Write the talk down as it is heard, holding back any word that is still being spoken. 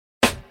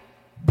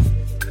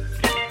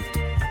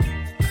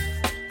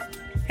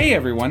Hey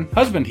everyone,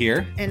 husband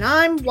here. And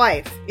I'm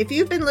wife. If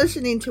you've been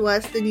listening to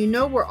us, then you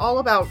know we're all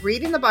about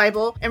reading the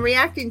Bible and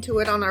reacting to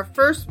it on our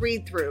first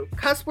read-through.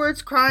 Cuss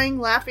words, crying,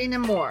 laughing,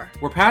 and more.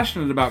 We're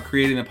passionate about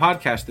creating a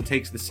podcast that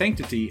takes the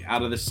sanctity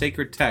out of the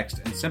sacred text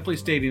and simply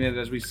stating it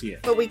as we see it.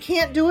 But we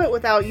can't do it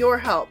without your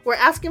help. We're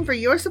asking for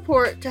your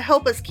support to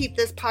help us keep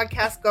this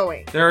podcast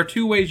going. There are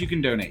two ways you can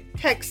donate.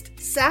 Text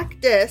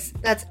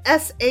SACDIS, that's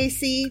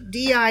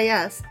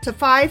SACDIS, to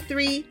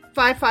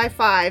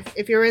 53555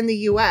 if you're in the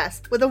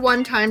U.S. with a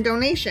one-time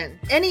donation.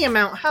 Any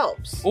amount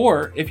helps.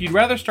 Or, if you'd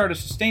rather start a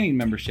sustaining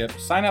membership,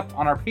 sign up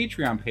on our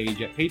Patreon page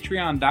at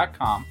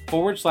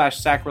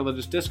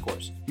patreon.com/sacrilegious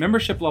discourse.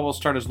 Membership levels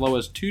start as low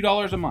as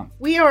 $2 a month.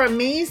 We are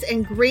amazed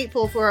and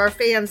grateful for our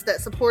fans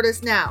that support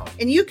us now,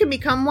 and you can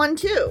become one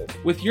too.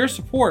 With your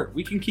support,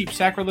 we can keep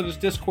Sacrilegious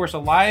Discourse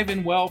alive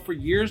and well for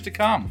years to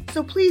come.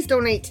 So please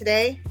donate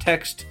today.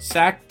 Text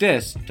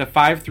SACDIS to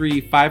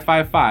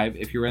 53555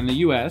 if you're in the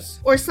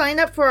U.S. Or sign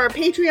up for our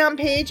Patreon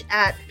page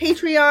at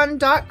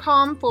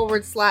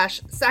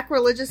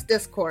patreon.com/sacrilegious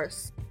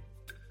discourse.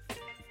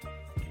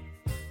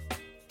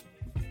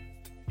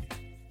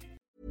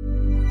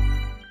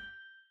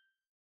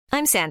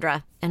 I'm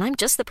Sandra, and I'm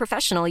just the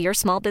professional your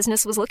small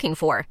business was looking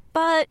for.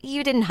 But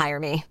you didn't hire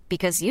me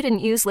because you didn't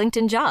use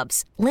LinkedIn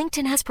Jobs.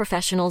 LinkedIn has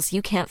professionals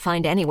you can't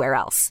find anywhere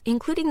else,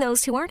 including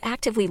those who aren't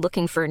actively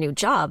looking for a new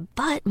job,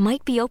 but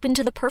might be open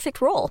to the perfect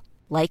role,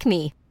 like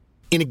me.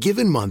 In a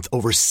given month,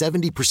 over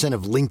 70%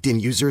 of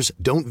LinkedIn users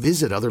don't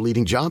visit other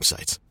leading job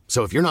sites.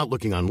 So if you're not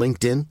looking on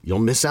LinkedIn, you'll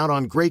miss out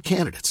on great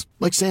candidates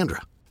like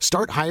Sandra.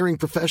 Start hiring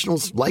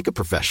professionals like a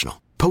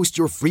professional. Post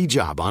your free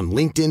job on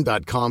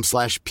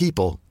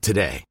linkedin.com/people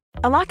today.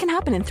 A lot can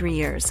happen in 3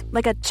 years,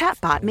 like a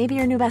chatbot may be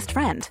your new best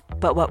friend.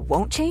 But what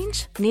won't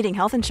change? Needing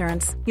health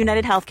insurance.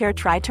 United Healthcare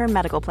Tri-Term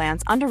Medical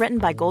Plans, underwritten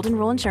by Golden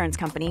Rule Insurance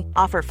Company,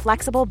 offer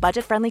flexible,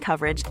 budget-friendly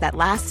coverage that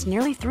lasts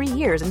nearly 3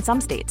 years in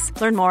some states.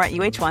 Learn more at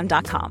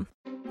uh1.com.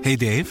 Hey,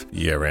 Dave.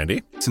 Yeah,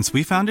 Randy. Since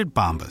we founded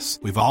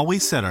Bombas, we've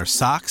always said our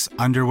socks,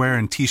 underwear,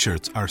 and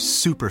T-shirts are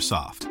super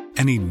soft.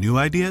 Any new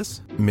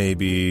ideas?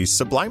 Maybe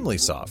sublimely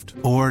soft.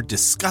 Or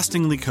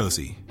disgustingly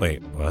cozy.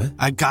 Wait, what?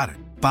 I got it.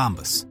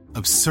 Bombas.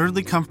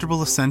 Absurdly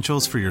comfortable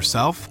essentials for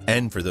yourself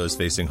and for those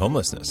facing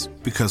homelessness.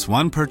 Because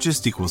one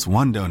purchased equals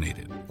one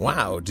donated.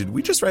 Wow, did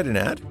we just write an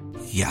ad?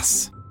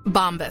 Yes.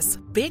 Bombas.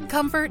 Big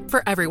comfort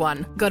for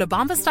everyone. Go to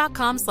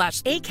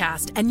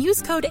bombas.com/ACAST and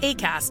use code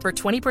ACAST for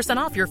 20%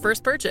 off your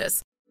first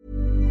purchase.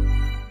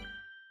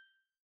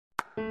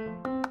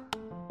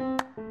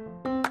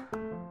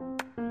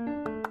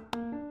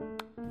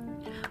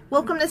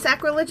 Welcome to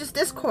Sacrilegious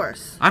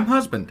Discourse. I'm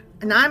husband.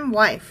 And I'm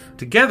wife.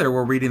 Together,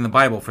 we're reading the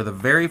Bible for the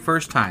very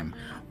first time.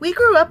 We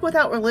grew up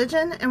without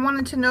religion and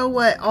wanted to know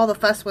what all the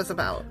fuss was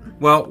about.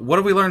 Well, what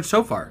have we learned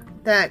so far?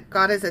 That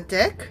God is a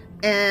dick,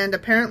 and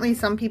apparently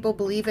some people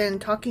believe in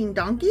talking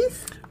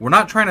donkeys. We're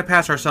not trying to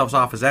pass ourselves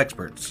off as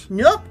experts.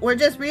 Nope, we're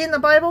just reading the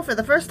Bible for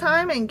the first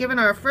time and giving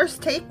our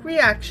first take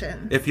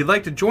reaction. If you'd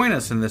like to join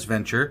us in this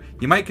venture,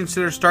 you might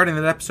consider starting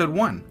at episode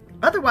 1.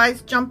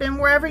 Otherwise, jump in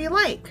wherever you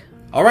like.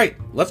 All right,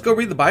 let's go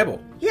read the Bible.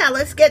 Yeah,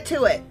 let's get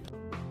to it.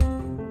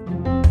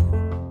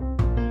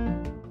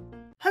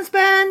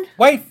 Husband!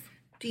 Wife!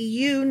 Do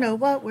you know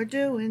what we're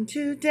doing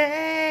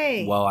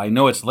today? Well, I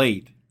know it's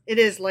late. It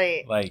is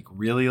late. Like,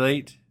 really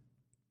late?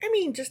 I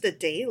mean, just a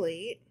day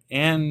late.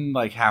 And,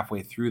 like,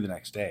 halfway through the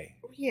next day.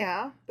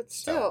 Yeah, but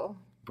still.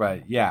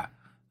 But, yeah.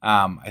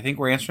 I think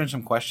we're answering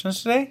some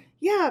questions today?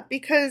 Yeah,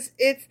 because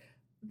it's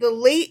the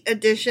late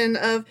edition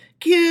of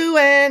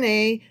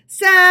Q&A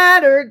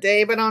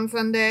Saturday, but on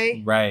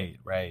Sunday. Right,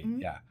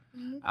 Mm-hmm. yeah.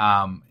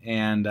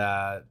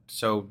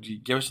 So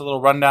give us a little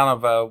rundown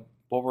of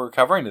what we're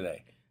covering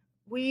today.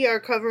 We are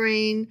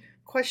covering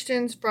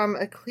questions from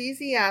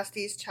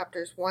Ecclesiastes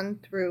Chapters 1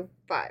 through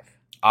 5.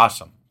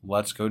 Awesome.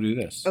 Let's go do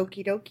this.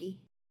 Okie dokie.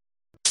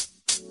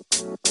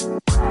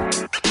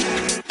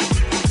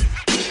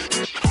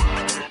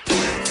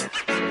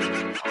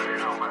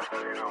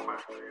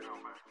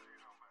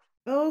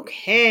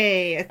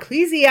 Okay,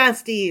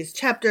 Ecclesiastes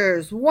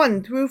Chapters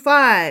 1 through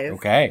 5.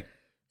 Okay.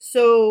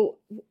 So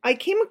I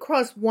came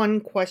across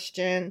one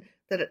question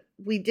that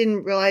we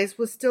didn't realize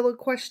was still a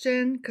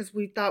question because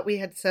we thought we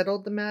had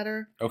settled the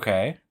matter.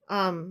 Okay.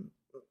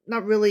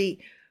 Not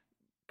really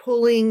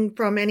pulling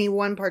from any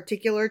one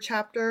particular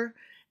chapter.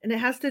 And it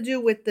has to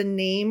do with the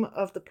name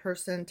of the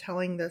person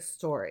telling this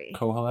story.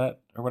 Kohelet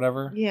or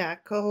whatever? Yeah,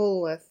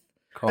 Koheleth.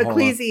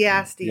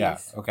 Ecclesiastes. Yeah,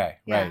 okay,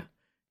 yeah. right.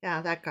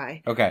 Yeah, that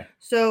guy. Okay.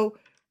 So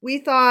we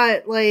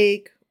thought,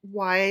 like,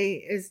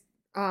 why is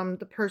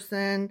the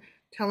person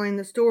telling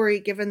the story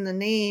given the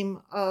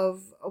name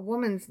of a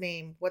woman's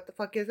name? What the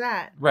fuck is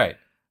that? Right.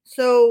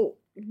 So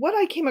what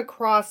I came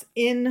across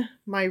in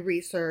my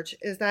research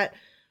is that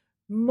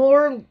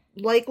more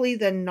likely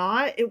than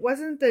not, it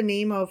wasn't the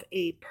name of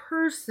a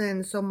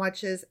person so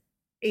much as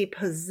a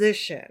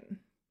position.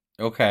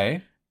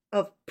 Okay.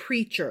 Of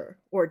preacher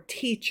or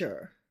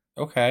teacher.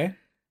 Okay.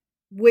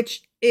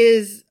 Which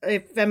is a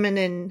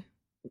feminine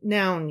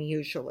noun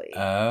usually.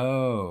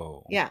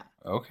 Oh. Yeah.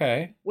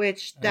 Okay.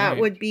 Which All that right.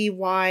 would be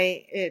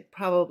why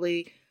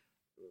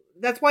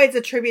that's why it's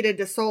attributed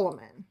to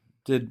Solomon.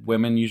 Did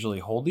women usually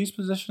hold these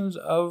positions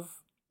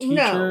of No,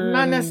 teacher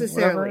not and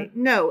necessarily. whatever?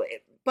 No,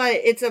 but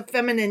it's a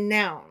feminine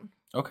noun.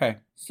 Okay.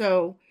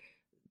 So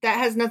that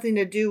has nothing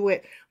to do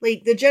with,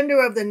 like, the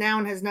gender of the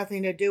noun has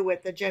nothing to do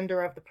with the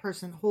gender of the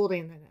person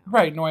holding the noun.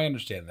 Right. No, I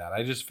understand that.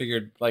 I just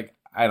figured, like,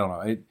 I don't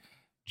know.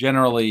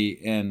 Generally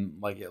in,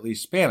 like, at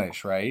least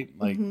Spanish, right?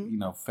 Like,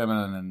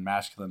 feminine and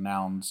masculine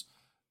nouns,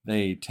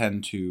 they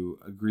tend to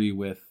agree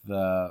with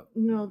the...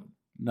 No.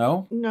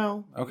 No?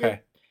 No.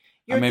 Okay.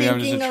 You're Maybe I'm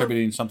just thinking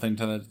attributing something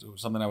to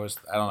something I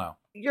don't know.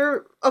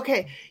 You're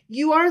okay.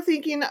 You are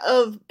thinking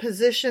of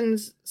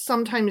positions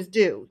sometimes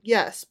do,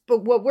 yes.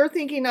 But what we're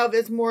thinking of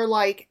is more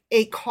like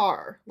a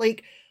car.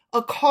 Like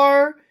a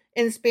car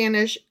in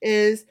Spanish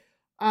is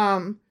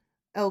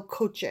el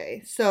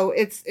coche. So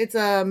it's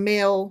a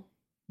male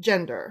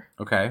gender.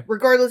 Okay.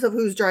 Regardless of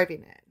who's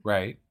driving it.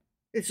 Right.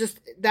 It's just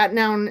that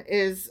noun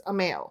is a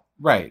male.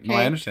 Right. No, I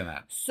Okay? understand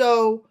that.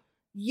 So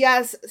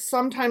yes,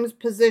 sometimes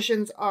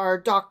positions are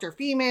doctor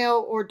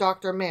female or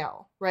doctor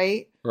male,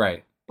 right?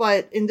 Right.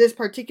 But in this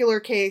particular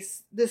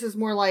case, this is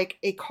more like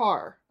a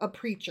car, a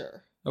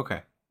preacher.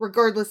 Okay.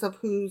 Regardless of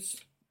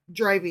who's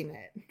driving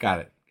it. Got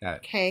it.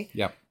 Okay.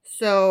 Yep.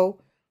 So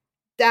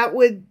that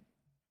would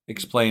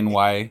explain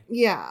why.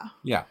 Yeah.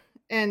 Yeah.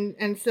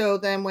 And so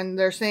then when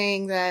they're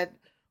saying that,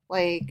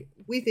 like,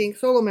 we think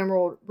Solomon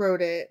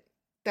wrote it,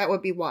 that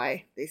would be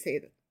why they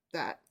say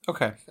that.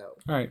 Okay. So.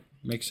 All right.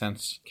 Makes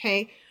sense.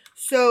 Okay.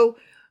 So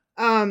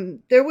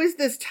there was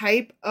this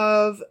type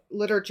of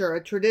literature,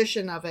 a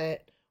tradition of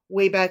it,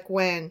 way back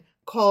when,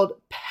 called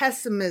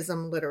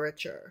pessimism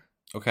literature.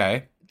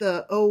 Okay.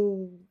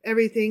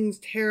 Everything's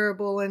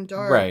terrible and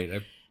dark.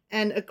 Right.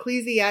 And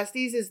Ecclesiastes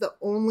is the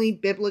only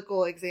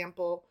biblical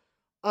example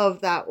of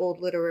that old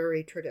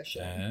literary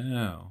tradition.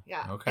 Oh.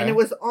 Yeah. Okay. And it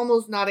was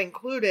almost not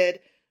included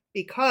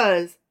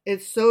because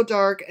it's so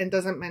dark and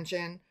doesn't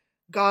mention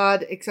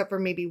God except for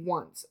maybe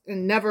once,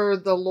 and never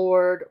the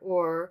Lord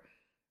or,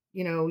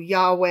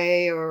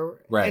 Yahweh or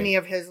any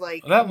of his,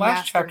 like, that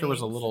last chapter names.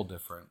 was a little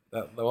different.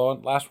 The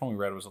last one we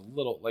read was a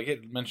little, like,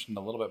 it mentioned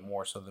a little bit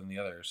more so than the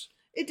others.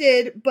 It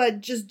did,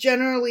 but just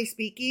generally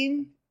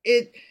speaking,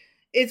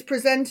 it's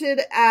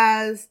presented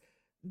as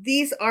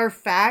these are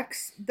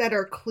facts that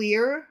are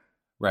clear.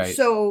 Right.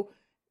 So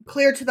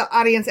clear to the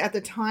audience at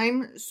the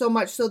time, so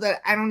much so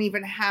that I don't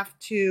even have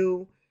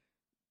to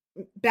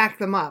back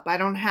them up. I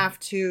don't have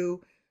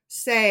to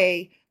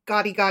say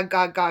Goddy God,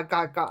 God, God,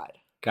 God, God.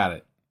 Got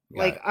it.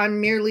 I'm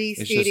merely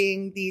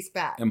stating these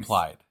facts.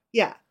 Implied.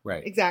 Yeah.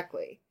 Right.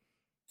 Exactly.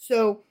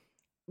 So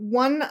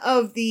one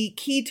of the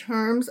key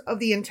terms of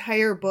the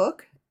entire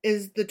book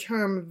is the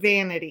term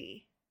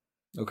vanity.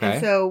 Okay.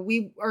 And so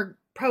we are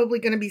probably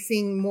going to be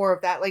seeing more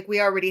of that. Like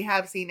we already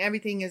have seen,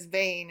 everything is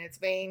vain. It's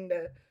vain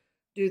to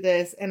do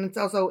this. And it's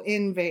also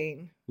in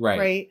vain.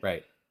 Right.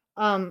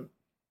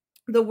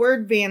 The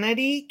word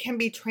vanity can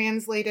be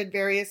translated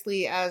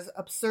variously as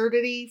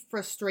absurdity,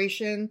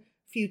 frustration,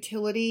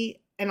 futility,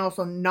 and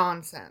also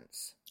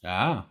nonsense.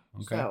 Ah,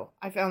 okay. So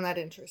I found that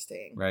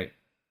interesting. Right.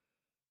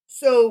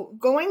 So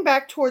going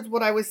back towards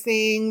what I was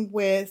saying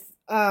with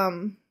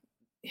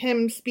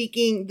him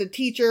speaking, the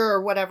teacher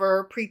or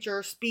whatever,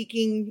 preacher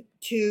speaking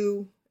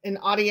to an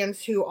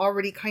audience who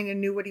already kind of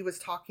knew what he was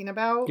talking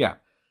about. Yeah.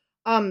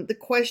 The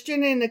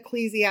question in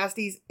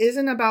Ecclesiastes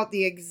isn't about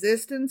the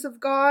existence of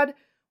God,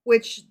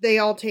 which they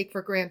all take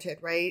for granted,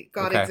 right?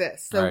 God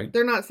exists. So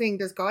they're not saying,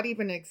 does God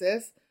even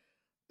exist?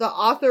 The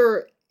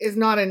author is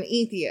not an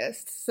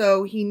atheist,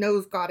 so he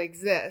knows God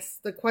exists.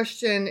 The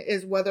question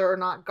is whether or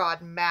not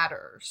God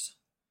matters.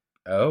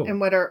 Oh.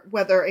 And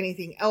whether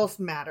anything else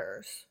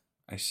matters.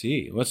 I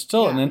see. Well, it's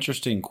still an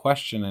interesting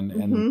question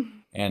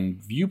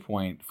and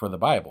viewpoint for the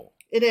Bible.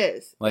 It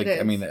is. Like, it is.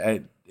 I mean,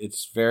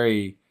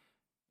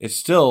 it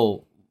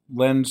still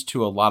lends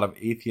to a lot of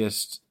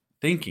atheist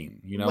thinking,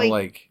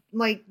 like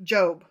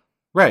Job.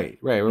 Right.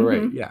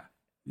 Yeah.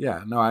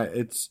 Yeah. No,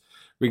 it's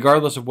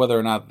regardless of whether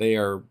or not they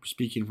are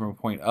speaking from a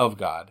point of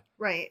God.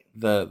 Right.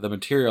 The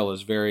material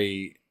is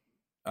very,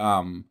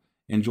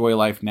 enjoy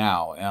life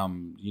now.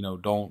 You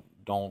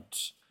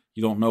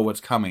don't know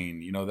what's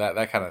coming,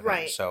 that kind of thing.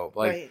 Right. So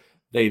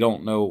they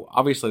don't know,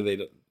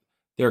 obviously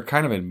they're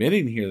kind of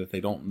admitting here that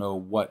they don't know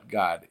what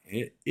God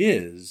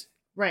is.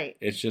 Right.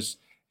 It's just,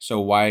 so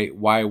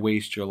why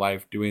waste your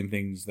life doing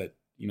things that,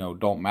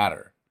 don't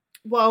matter?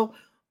 Well,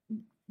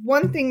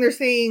 one thing they're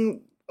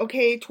saying,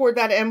 okay, toward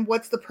that end,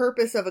 what's the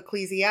purpose of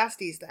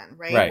Ecclesiastes then,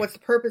 right? What's the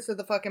purpose of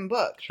the fucking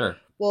book? Sure.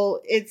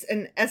 Well, it's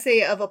an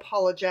essay of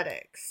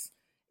apologetics.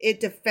 It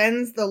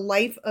defends the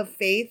life of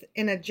faith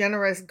in a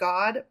generous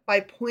God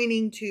by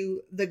pointing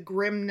to the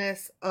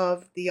grimness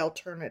of the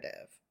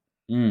alternative.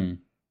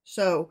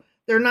 So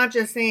they're not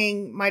just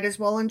saying, might as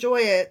well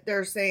enjoy it.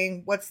 They're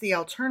saying, what's the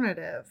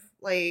alternative?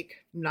 Like,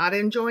 not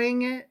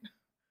enjoying it?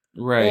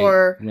 Right.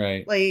 Or,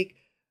 right. like,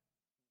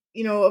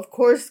 of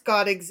course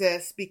God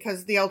exists,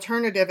 because the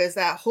alternative is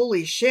that,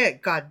 holy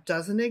shit, God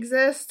doesn't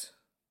exist.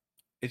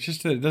 It's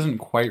just that it doesn't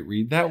quite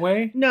read that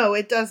way. No,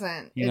 it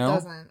doesn't. You it know?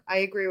 doesn't. I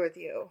agree with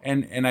you.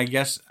 And I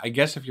guess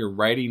if you're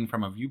writing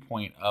from a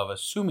viewpoint of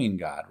assuming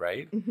God,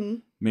 right? Mm-hmm.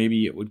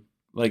 Maybe it would,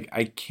 like,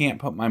 I can't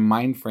put my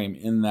mind frame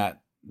in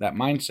that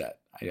mindset.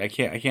 I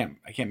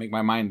can't make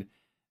my mind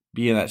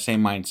be in that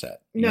same mindset.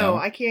 You No, know?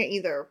 I can't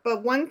either.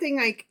 But one thing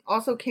I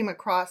also came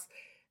across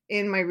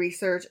in my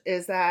research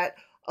is that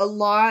a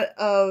lot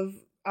of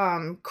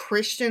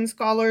Christian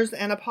scholars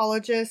and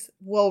apologists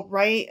will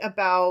write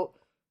about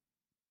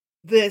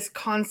this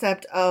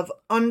concept of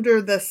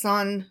under the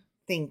sun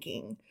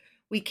thinking.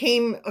 We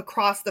came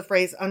across the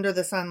phrase under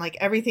the sun, like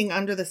everything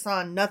under the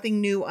sun,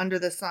 nothing new under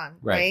the sun,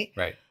 right?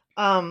 Right.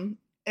 And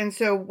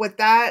so what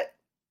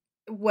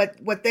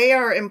they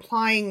are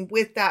implying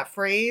with that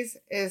phrase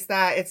is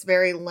that it's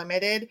very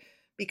limited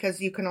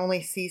because you can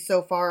only see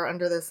so far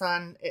under the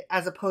sun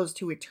as opposed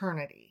to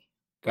eternity.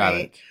 Got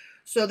right? it.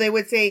 So they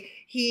would say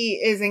he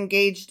is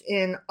engaged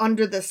in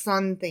under the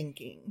sun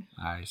thinking.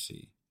 I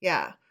see.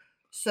 Yeah.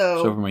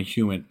 So from a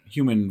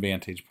human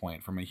vantage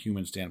point, from a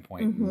human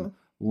standpoint, mm-hmm.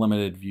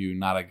 limited view,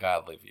 not a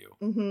godly view.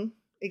 Mm-hmm.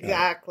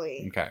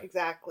 Exactly. Okay.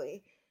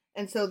 Exactly.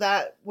 And so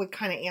that would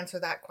kind of answer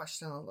that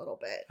question a little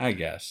bit. I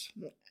guess.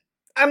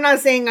 I'm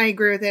not saying I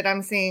agree with it.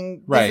 I'm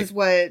saying this is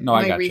what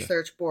my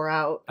research bore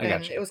out.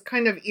 And it was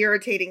kind of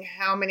irritating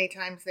how many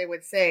times they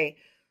would say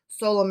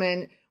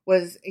Solomon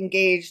was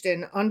engaged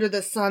in under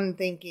the sun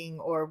thinking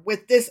or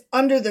with this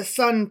under the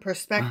sun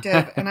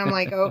perspective. And I'm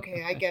like,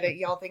 okay, I get it.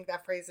 Y'all think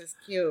that phrase is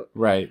cute.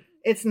 Right.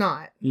 It's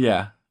not.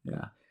 Yeah.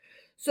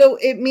 So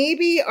it may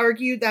be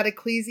argued that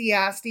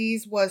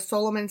Ecclesiastes was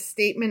Solomon's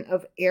statement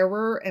of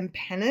error and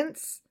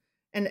penance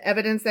and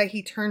evidence that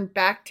he turned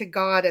back to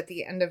God at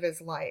the end of his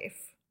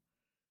life.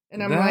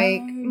 And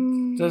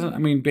I'm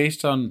doesn't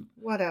based on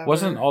whatever.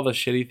 Wasn't all the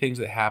shitty things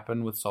that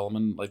happened with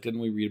Solomon, like, didn't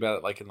we read about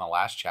it like in the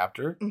last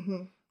chapter?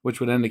 Mm-hmm. Which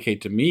would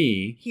indicate to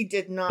me he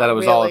did not that it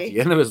was all at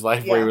the end of his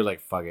life where he was like,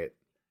 fuck it,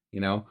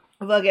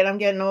 Fuck it, I'm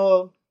getting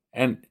old.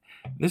 And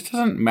this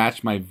doesn't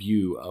match my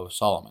view of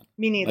Solomon.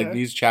 Me neither. Like,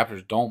 these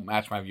chapters don't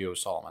match my view of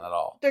Solomon at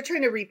all. They're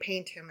trying to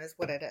repaint him is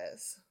what it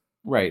is.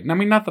 Right.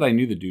 And not that I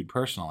knew the dude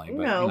personally,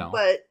 but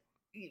but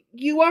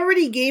you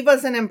already gave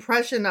us an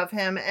impression of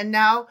him, and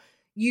now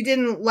you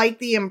didn't like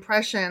the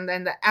impression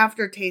and the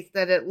aftertaste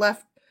that it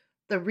left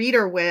the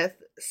reader with.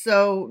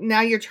 So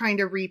now you're trying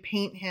to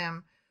repaint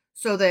him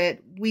so that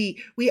we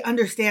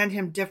understand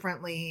him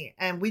differently,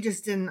 and we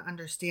just didn't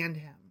understand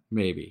him.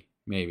 Maybe.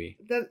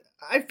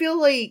 I feel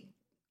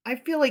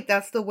like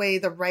that's the way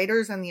the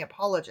writers and the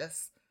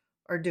apologists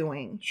are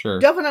doing. Sure.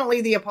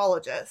 Definitely the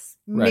apologists.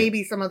 Right.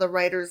 Maybe some of the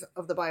writers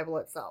of the Bible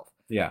itself.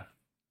 Yeah.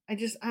 I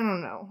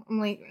don't know. I'm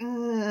like,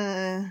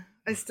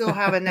 I still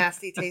have a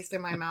nasty taste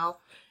in my mouth,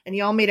 and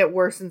y'all made it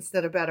worse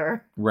instead of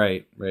better.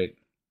 Right.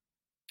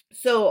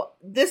 So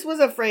this was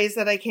a phrase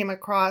that I came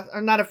across,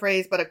 or not a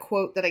phrase, but a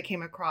quote that I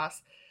came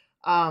across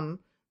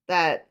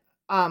that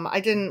I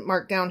didn't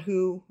mark down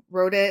who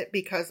wrote it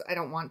because I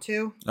don't want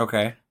to.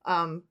 Okay.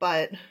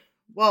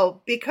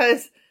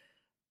 Because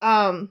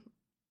I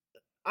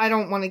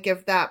don't want to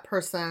give that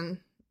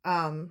person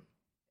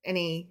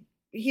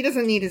he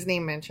doesn't need his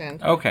name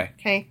mentioned. Okay.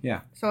 Okay?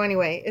 Yeah. So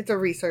anyway, it's a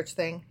research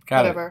thing.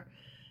 Got Whatever.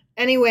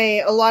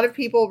 Anyway, a lot of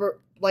people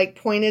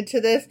pointed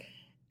to this,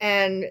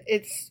 and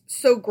it's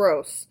so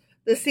gross.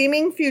 The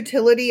seeming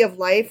futility of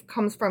life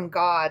comes from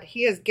God.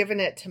 He has given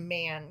it to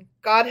man.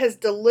 God has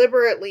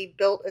deliberately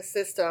built a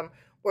system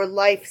where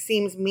life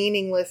seems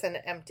meaningless and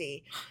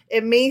empty.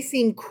 It may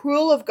seem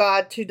cruel of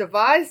God to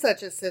devise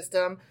such a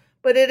system,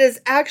 but it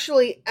is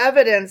actually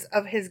evidence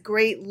of his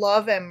great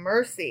love and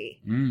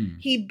mercy.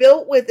 He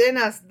built within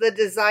us the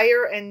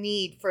desire and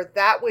need for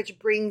that which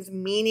brings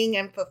meaning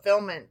and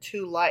fulfillment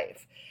to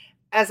life.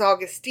 As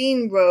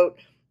Augustine wrote,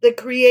 the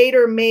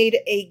Creator made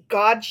a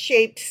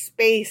God-shaped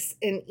space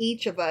in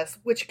each of us,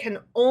 which can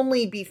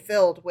only be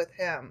filled with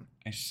him.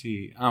 I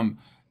see.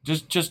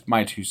 Just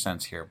my 2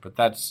 cents here, but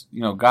that's,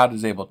 God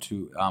is able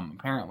to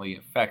apparently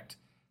affect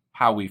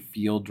how we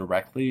feel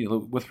directly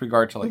with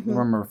regard to, like,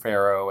 remember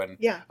Pharaoh and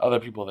other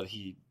people that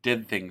he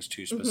did things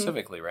to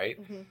specifically,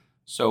 right? Mm-hmm.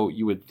 So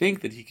you would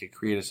think that he could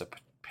create us a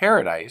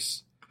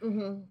paradise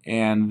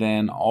and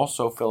then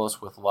also fill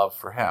us with love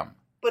for him.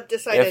 But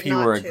decided if he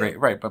were a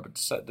great but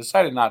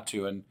decided not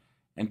to and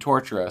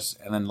torture us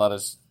and then let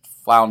us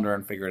flounder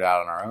and figure it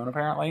out on our own,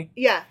 apparently.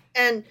 Yeah,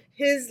 and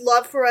his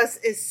love for us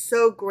is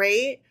so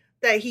great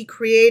that he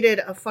created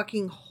a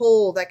fucking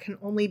hole that can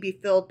only be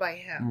filled by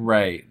him.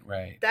 Right.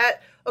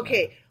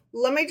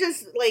 Let me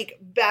just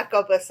back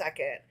up a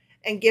second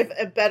and give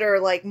a better,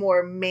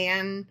 more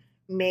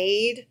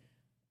man-made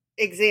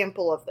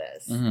example of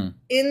this. Mm-hmm.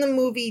 In the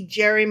movie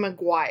Jerry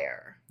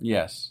Maguire.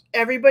 Yes.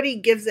 Everybody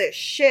gives it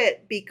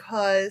shit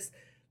because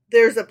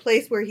there's a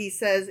place where he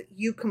says,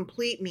 "You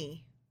complete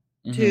me,"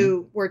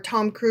 to where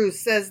Tom Cruise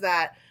says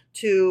that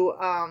to,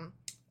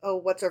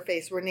 what's her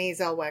face? Renee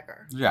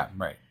Zellweger. Yeah,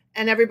 right.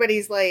 And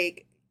everybody's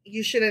like,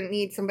 you shouldn't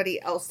need somebody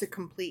else to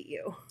complete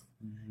you.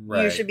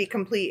 Right. You should be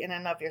complete in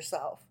and of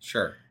yourself.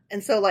 Sure.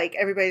 And so, like,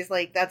 everybody's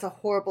like, that's a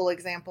horrible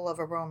example of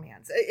a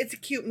romance. It's a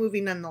cute movie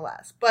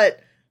nonetheless,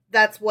 but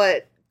that's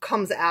what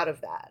comes out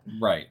of that.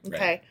 Right. Okay.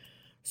 Right.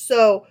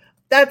 So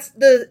that's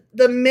the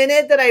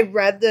minute that I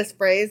read this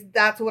phrase,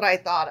 that's what I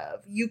thought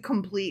of. You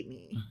complete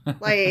me.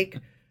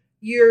 Like,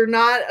 you're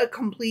not a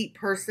complete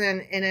person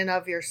in and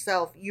of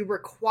yourself. You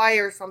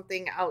require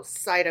something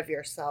outside of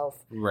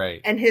yourself. Right.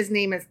 And his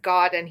name is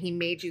God, and he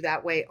made you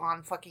that way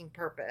on fucking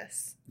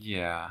purpose.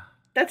 Yeah.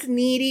 That's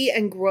needy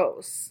and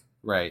gross.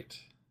 Right.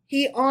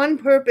 He on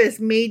purpose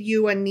made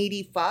you a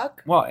needy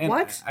fuck. Well, and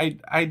what?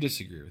 I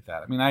disagree with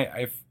that. I mean,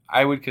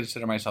 I would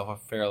consider myself a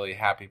fairly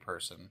happy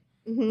person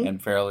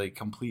and fairly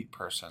complete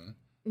person,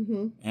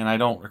 and I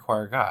don't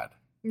require God.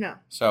 No.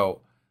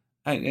 So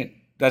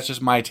that's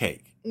just my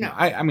take. No.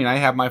 I mean, I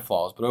have my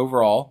flaws, but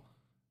overall,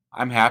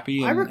 I'm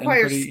happy. I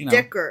require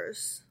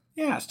stickers.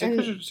 Yeah,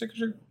 stickers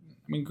are,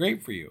 I mean,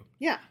 great for you.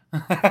 Yeah.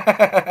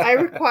 I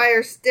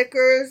require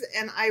stickers,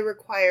 and I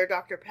require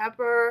Dr.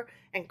 Pepper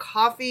and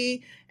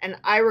coffee, and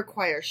I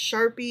require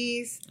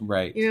Sharpies.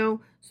 Right. You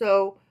know,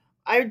 so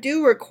I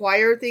do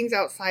require things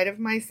outside of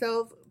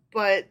myself,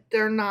 but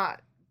they're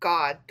not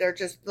God. They're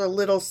just the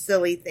little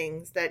silly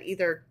things that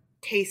either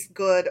taste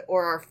good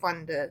or are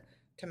fun to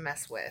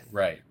mess with.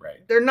 Right,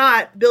 right. They're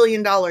not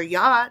billion-dollar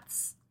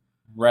yachts.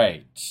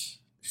 Right.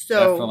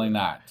 So definitely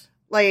not.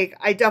 Like,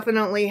 I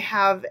definitely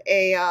have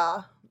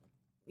a,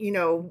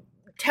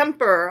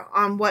 temper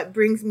on what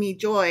brings me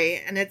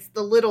joy, and it's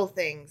the little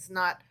things,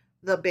 not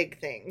the big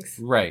things.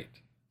 Right,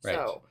 right.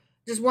 So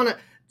just want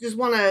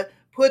to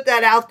put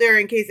that out there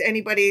in case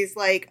anybody's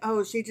like,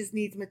 oh, she just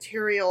needs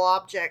material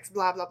objects,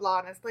 blah, blah, blah.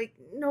 And it's like,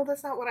 no,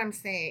 that's not what I'm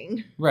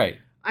saying. Right.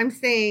 I'm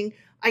saying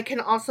I can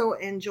also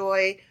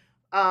enjoy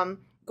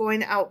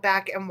going out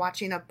back and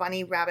watching a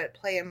bunny rabbit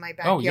play in my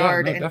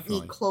backyard and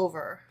definitely. eat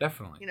clover.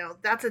 Definitely. You know,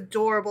 that's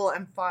adorable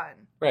and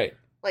fun. Right.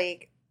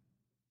 Like,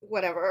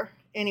 whatever.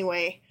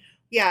 Anyway,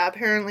 yeah,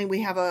 apparently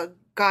we have a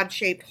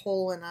God-shaped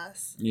hole in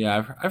us.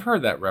 Yeah, I've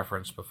heard that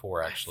reference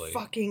before, actually. I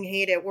fucking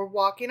hate it. We're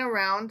walking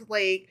around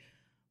like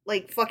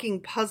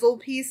fucking puzzle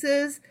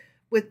pieces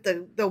with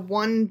the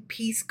one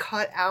piece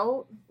cut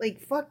out.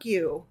 Like, fuck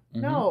you.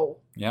 Mm-hmm. No.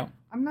 Yeah.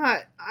 I'm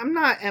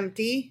not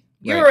empty.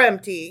 Right. You're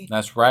empty.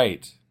 That's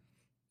right.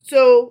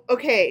 So,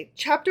 okay,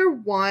 chapter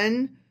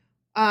 1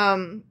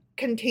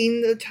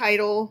 contained the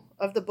title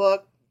of the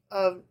book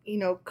of,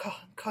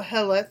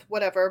 Koheleth,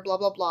 whatever, blah,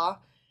 blah, blah.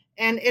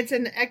 And it's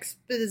an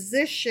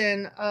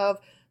exposition of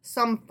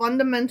some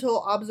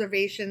fundamental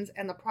observations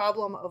and the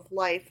problem of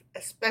life,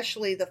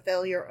 especially the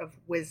failure of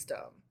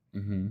wisdom.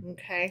 Mm-hmm.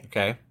 Okay?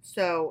 Okay.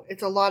 So,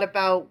 it's a lot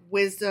about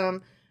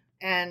wisdom,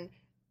 and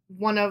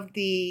one of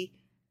the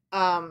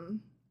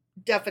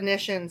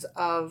definitions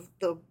of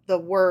the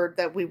word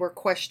that we were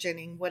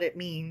questioning what it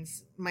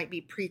means might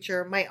be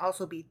preacher, might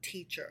also be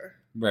teacher.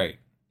 Right.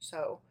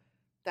 So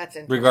that's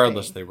interesting.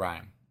 Regardless, they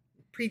rhyme.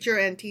 Preacher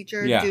and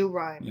teacher do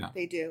rhyme. Yeah.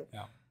 They do.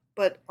 Yeah.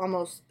 But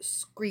almost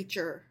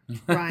screecher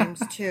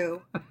rhymes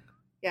too.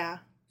 Yeah.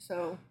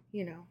 So,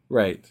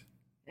 Right.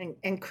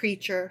 And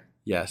creature.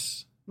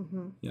 Yes.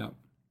 Mm-hmm. Yeah.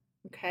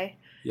 Okay.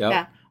 Yep.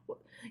 Yeah.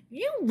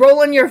 You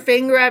rolling your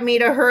finger at me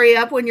to hurry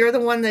up when you're the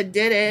one that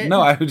did it.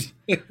 No, I would.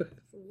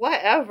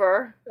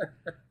 Whatever.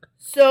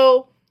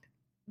 So,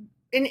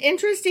 an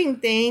interesting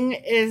thing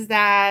is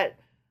that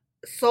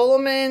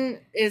Solomon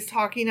is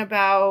talking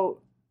about.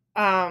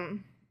 Oh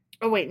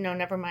wait, no,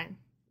 never mind.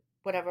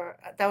 Whatever.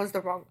 I was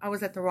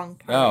at the wrong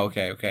part. Oh,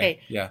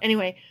 okay. Yeah.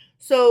 Anyway,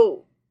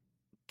 so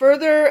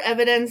further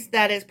evidence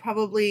that is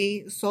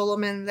probably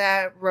Solomon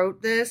that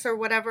wrote this or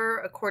whatever,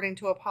 according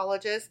to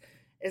apologists,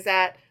 is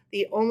that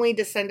the only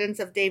descendants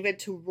of David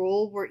to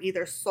rule were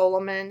either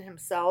Solomon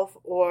himself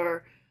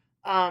or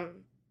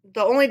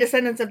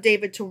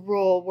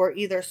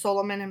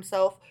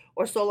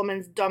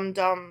Solomon's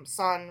dumb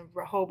son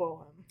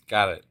Rehoboam.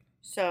 Got it.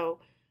 So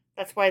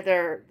that's why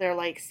they're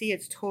like, see,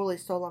 it's totally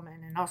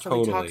Solomon, and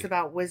also he talks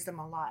about wisdom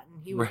a lot,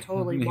 and he was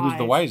totally wise. He was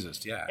the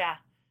wisest. Yeah.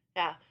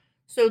 Yeah.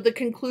 So the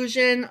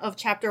conclusion of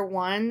chapter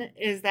 1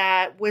 is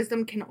that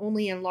wisdom can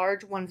only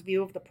enlarge one's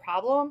view of the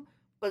problem,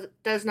 but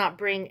does not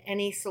bring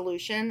any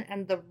solution,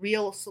 and the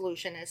real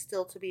solution is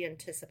still to be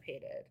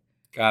anticipated.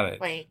 Got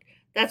it. Like,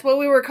 that's what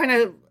we were kind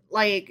of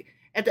like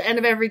at the end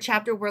of every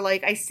chapter. We're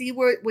like, I see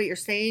what you're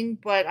saying,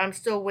 but I'm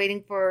still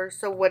waiting for.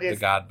 So what is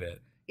the God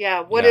bit?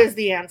 Yeah, what is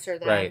the answer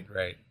then?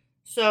 Right.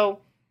 So,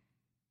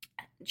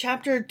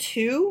 chapter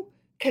 2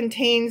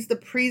 contains the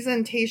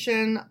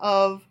presentation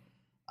of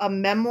a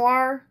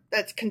memoir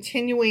that's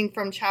continuing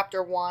from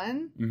chapter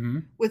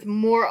 1 with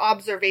more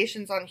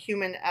observations on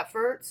human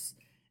efforts.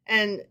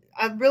 And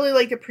I really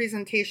like the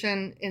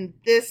presentation in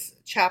this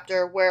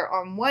chapter where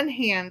on one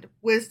hand,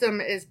 wisdom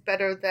is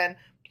better than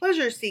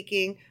pleasure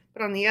seeking,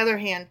 but on the other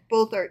hand,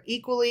 both are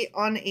equally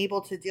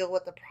unable to deal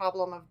with the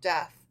problem of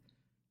death.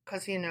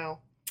 Because,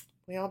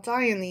 we all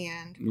die in the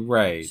end.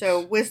 Right.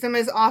 So wisdom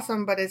is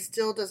awesome, but it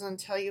still doesn't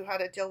tell you how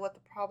to deal with the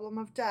problem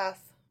of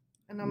death.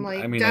 And I'm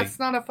like, that's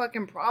not a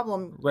fucking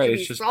problem. Right. To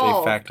it's be just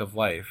solved. a fact of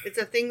life. It's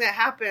a thing that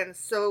happens.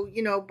 So,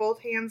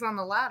 both hands on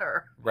the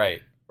ladder.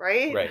 Right.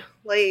 right? Right.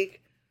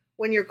 Like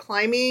when you're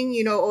climbing,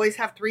 always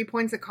have 3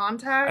 points of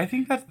contact. I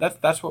think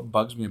that's what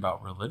bugs me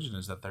about religion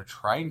is that they're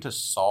trying to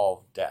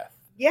solve death.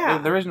 Yeah.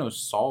 There is no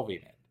solving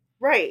it.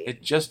 Right.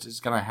 It just is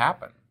going to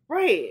happen.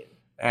 Right.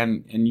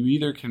 And you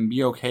either can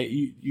be okay.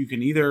 You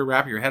can either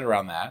wrap your head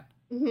around that,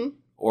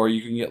 or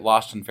you can get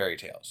lost in fairy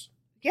tales.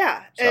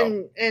 Yeah,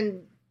 So.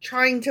 and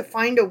trying to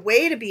find a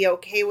way to be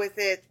okay with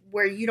it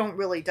where you don't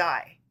really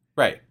die.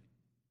 Right.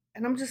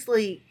 And I'm just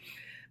like,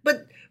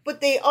 but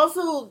they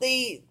also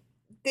they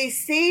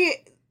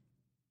say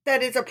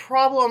that it's a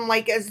problem,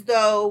 like as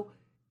though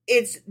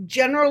it's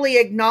generally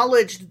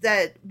acknowledged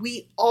that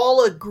we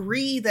all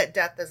agree that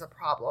death is a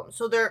problem.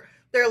 So they're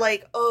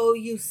like, oh,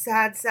 you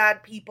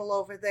sad people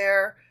over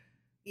there,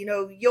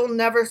 you'll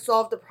never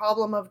solve the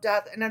problem of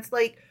death. And it's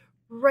like,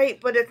 right,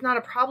 but it's not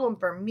a problem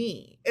for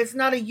me. It's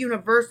not a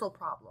universal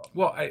problem.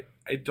 Well,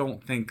 I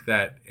don't think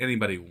that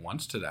anybody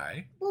wants to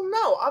die. Well,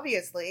 no,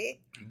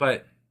 obviously.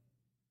 But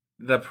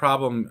the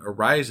problem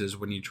arises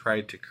when you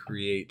try to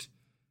create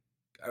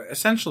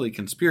essentially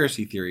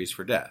conspiracy theories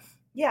for death.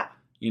 Yeah.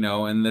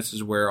 And this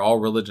is where all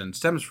religion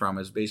stems from,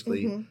 is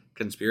basically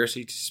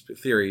conspiracy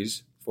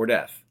theories for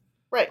death.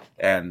 Right.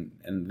 And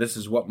this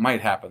is what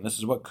might happen. This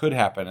is what could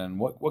happen. And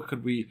what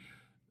could we,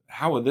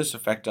 how would this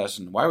affect us?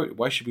 And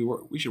why should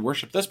we should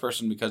worship this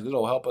person because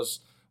it'll help us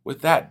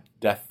with that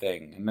death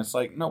thing. And it's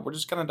like, no, we're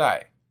just going to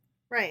die.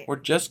 Right. We're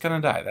just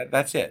going to die.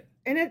 That's it.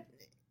 And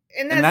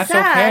And that's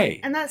sad. okay.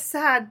 And that's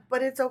sad,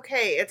 but it's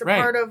okay. It's a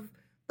Right. part of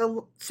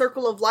the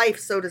circle of life,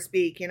 so to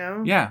speak,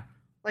 Yeah.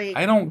 Like,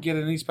 I don't get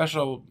any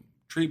special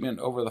treatment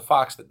over the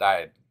fox that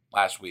died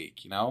last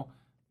week,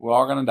 We're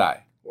all going to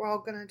die. we're all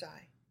going to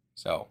die.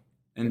 So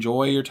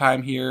enjoy your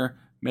time here.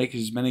 Make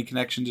as many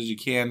connections as you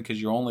can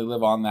because you only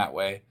live on that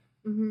way.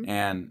 Mm-hmm.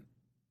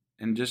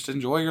 And just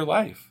enjoy your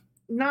life.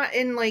 Not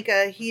in like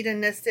a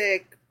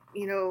hedonistic,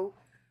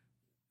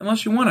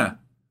 Unless you want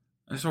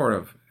to. Sort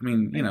of. I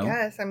mean,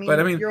 Yes,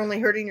 But you're only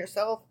hurting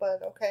yourself,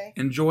 but okay.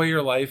 Enjoy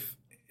your life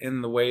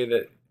in the way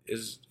that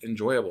is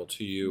enjoyable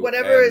to you.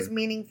 Whatever is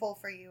meaningful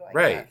for you, I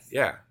right, guess.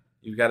 yeah.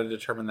 You've got to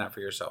determine that for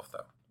yourself,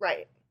 though.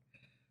 Right.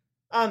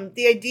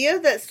 The idea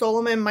that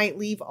Solomon might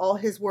leave all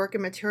his work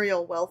and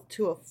material wealth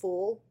to a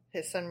fool,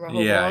 his son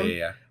Rehoboam,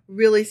 Yeah.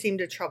 really seemed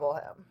to trouble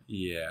him.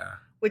 Yeah.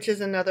 Which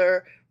is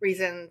another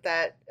reason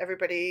that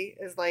everybody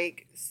is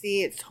like,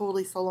 see, it's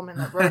totally Solomon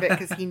that wrote it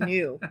because he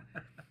knew.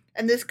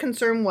 And this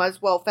concern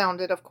was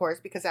well-founded, of course,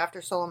 because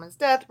after Solomon's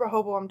death,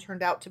 Rehoboam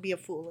turned out to be a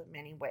fool in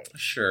many ways.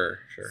 Sure.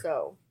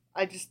 So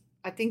I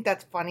think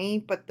that's funny,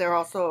 but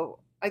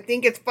I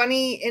think it's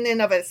funny in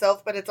and of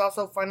itself, but it's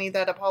also funny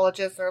that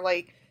apologists are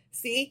like,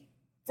 see,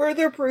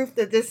 further proof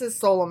that this is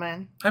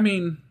Solomon. I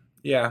mean,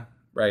 yeah,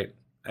 right.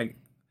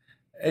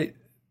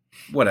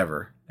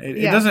 Whatever.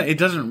 It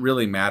doesn't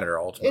really matter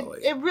ultimately.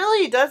 It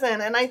really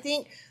doesn't. And I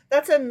think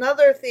that's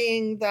another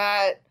thing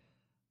that,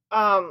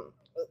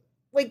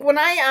 like when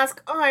I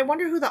ask, I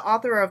wonder who the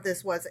author of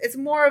this was, it's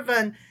more of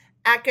an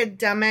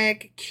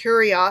academic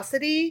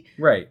curiosity.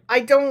 Right. I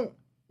don't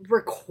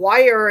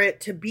require it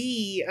to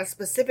be a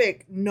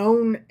specific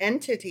known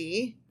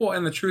entity. Well,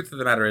 and the truth of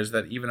the matter is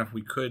that even if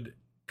we could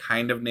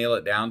kind of nail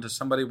it down to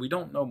somebody, we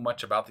don't know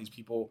much about these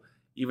people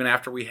even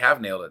after we have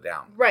nailed it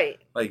down. Right.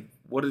 Like,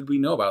 what did we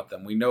know about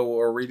them? We know what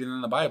we're reading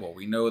in the Bible.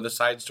 We know the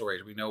side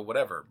stories. We know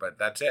whatever, but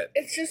that's it.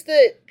 It's just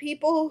that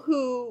people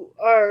who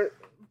are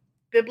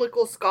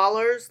biblical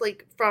scholars,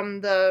 like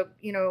from the,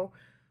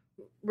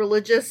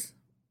 religious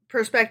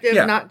perspective,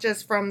 not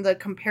just from the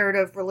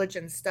comparative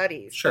religion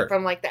studies, sure, but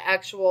from like the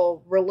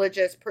actual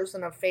religious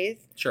person of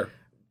faith. Sure.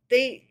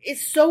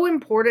 It's so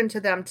important to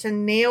them to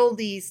nail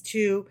these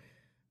to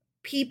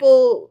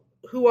people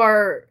who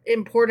are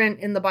important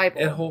in the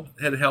Bible.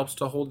 It helps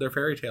to hold their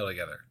fairy tale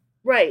together.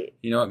 Right.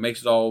 It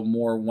makes it all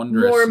more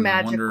wondrous. More and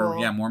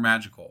magical. More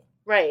magical.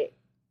 Right.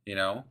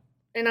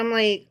 And I'm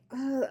like,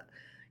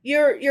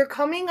 you're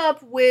coming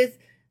up with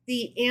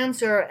the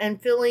answer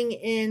and filling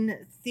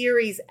in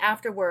theories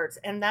afterwards.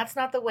 And that's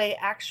not the way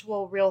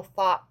actual real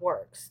thought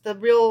works. The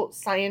real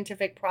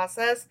scientific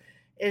process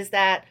is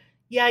that,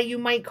 yeah, you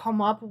might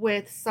come up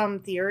with some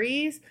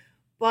theories,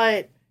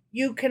 but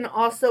you can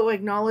also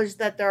acknowledge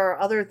that there are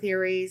other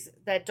theories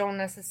that don't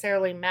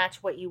necessarily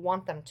match what you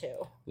want them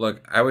to.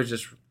 Look, I was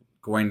just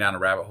going down a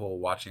rabbit hole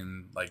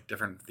watching like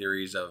different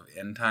theories of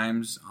end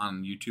times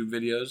on YouTube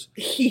videos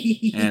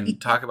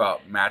and talk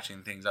about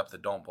matching things up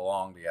that don't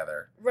belong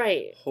together.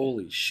 Right.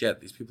 Holy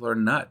shit, these people are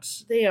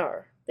nuts. They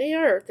are.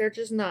 They're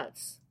just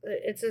nuts.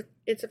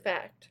 It's a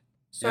fact.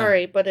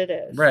 Sorry, but it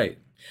is. Right.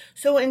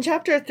 So in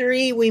chapter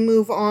 3, we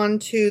move on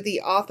to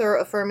the author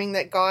affirming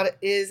that God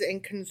is in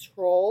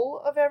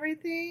control of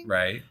everything.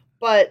 Right.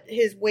 But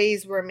his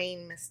ways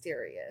remain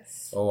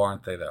mysterious. Oh,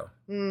 aren't they though?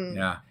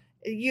 Yeah.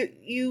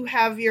 You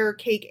have your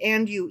cake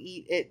and you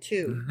eat it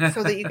too,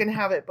 so that you can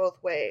have it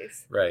both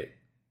ways. Right.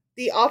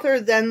 The author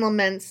then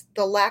laments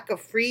the lack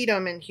of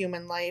freedom in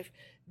human life,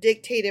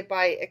 dictated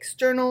by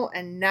external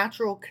and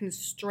natural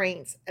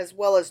constraints, as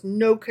well as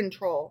no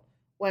control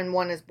when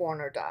one is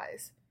born or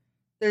dies.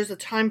 There's a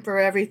time for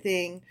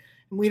everything,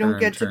 We don't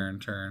get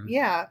turn.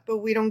 Yeah, but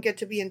we don't get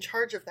to be in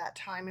charge of that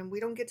time, and we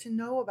don't get to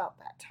know about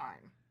that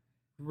time.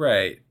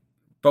 Right.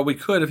 But we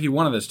could if he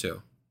wanted us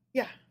to.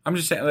 Yeah. I'm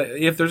just saying,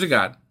 if there's a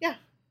God. Yeah.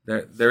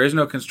 There is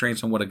no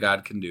constraints on what a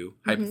God can do,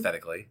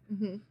 hypothetically.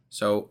 Mm-hmm.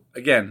 So,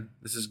 again,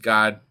 this is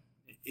God.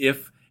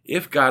 If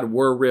God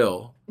were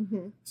real,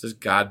 this is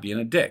God being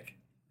a dick.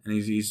 And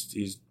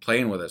he's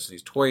playing with us, and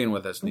he's toying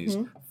with us, and he's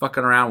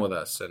fucking around with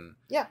us. And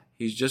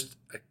he's just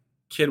a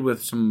kid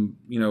with some,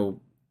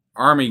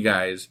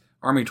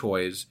 army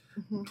toys,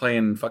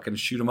 playing fucking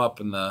shoot 'em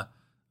up on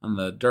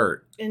the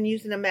dirt. And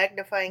using a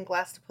magnifying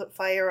glass to put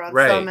fire on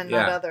some and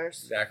not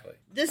others. Exactly.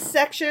 This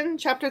section,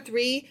 chapter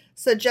 3,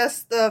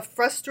 suggests the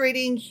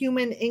frustrating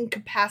human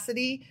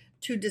incapacity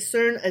to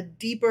discern a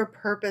deeper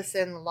purpose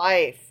in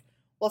life,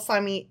 while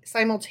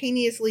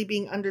simultaneously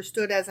being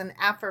understood as an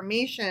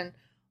affirmation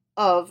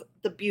of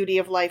the beauty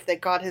of life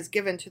that God has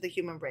given to the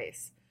human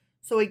race.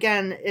 So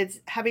again, it's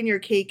having your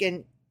cake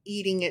and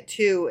eating it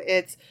too.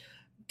 It's,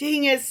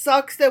 dang, it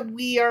sucks that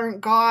we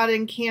aren't God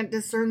and can't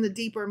discern the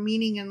deeper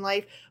meaning in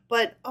life.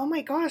 But, oh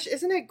my gosh,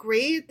 isn't it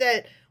great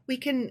that we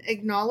can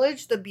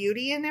acknowledge the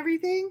beauty in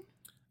everything?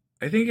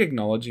 I think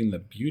acknowledging the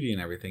beauty in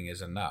everything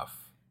is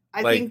enough.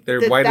 I think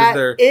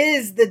that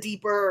is the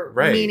deeper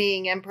Right.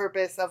 meaning and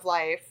purpose of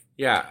life.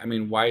 Yeah, I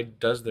mean, why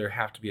does there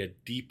have to be a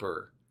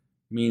deeper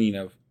meaning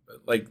of,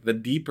 like, the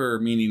deeper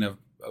meaning of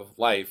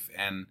life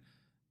and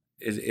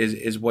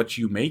is what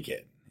you make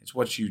it. It's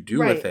what you do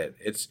with it.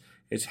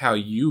 It's how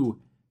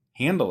you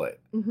handle it.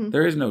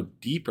 There is no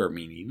deeper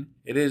meaning.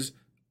 It is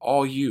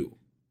all you.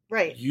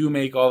 Right. You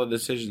make all the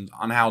decisions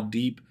on how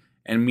deep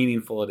and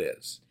meaningful it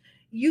is.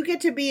 You get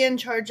to be in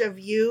charge of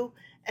you,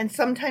 and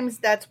sometimes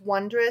that's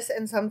wondrous,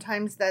 and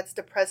sometimes that's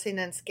depressing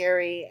and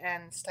scary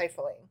and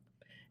stifling.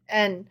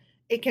 And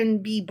it can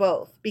be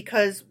both,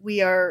 because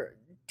we are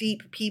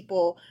deep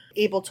people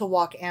able to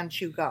walk and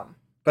chew gum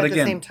but at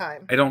again, the same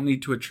time. I don't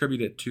need to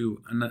attribute it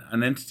to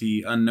an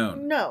entity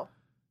unknown. No.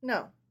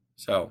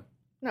 So.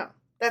 No.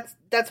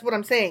 That's what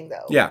I'm saying,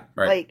 though. Yeah,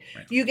 right. Like,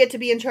 you get to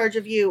be in charge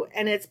of you,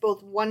 and it's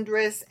both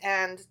wondrous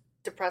and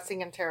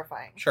depressing and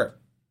terrifying. Sure.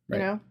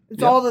 Right.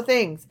 It's all the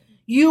things.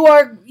 You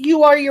are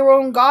your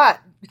own God.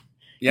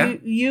 Yeah.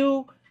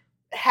 You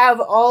have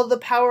all the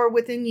power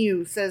within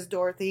you, says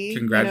Dorothy.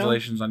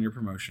 Congratulations on your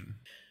promotion.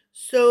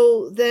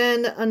 So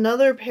then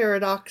another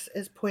paradox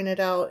is pointed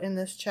out in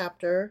this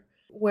chapter,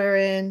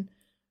 wherein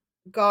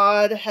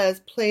God has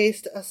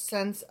placed a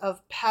sense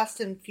of past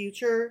and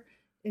future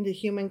into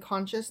human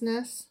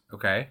consciousness.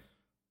 Okay.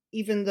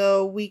 Even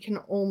though we can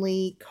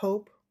only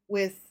cope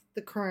with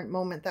the current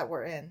moment that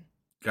we're in.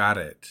 Got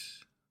it.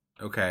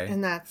 Okay.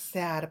 And that's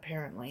sad,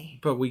 apparently.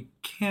 But we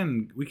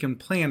can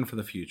plan for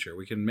the future.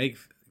 We can make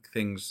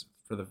things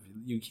for the.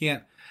 You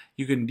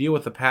can deal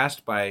with the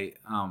past by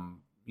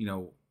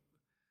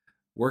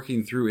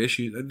working through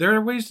issues. There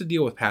are ways to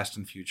deal with past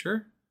and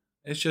future.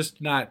 It's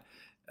just not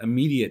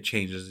immediate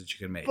changes that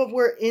you can make. But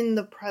we're in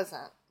the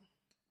present.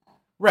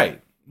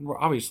 Right.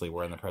 Obviously,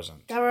 we're in the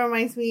present. That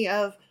reminds me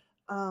of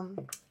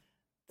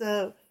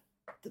the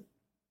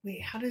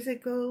wait, how does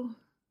it go?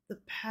 The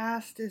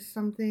past is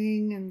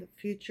something and the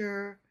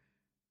future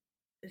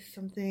is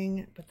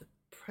something, but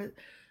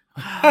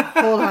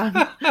hold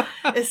on.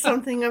 It's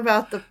something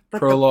about the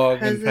prologue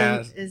the present and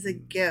past is a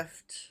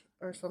gift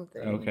or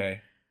something.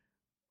 Okay.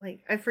 Like,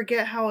 I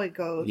forget how it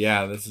goes.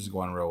 Yeah, this is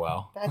going real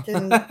well. That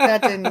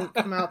didn't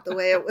come out the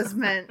way it was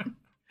meant.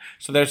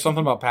 So there's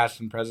something about past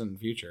and present and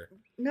future.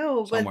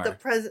 No, somewhere.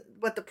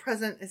 but the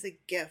present is a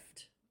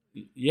gift.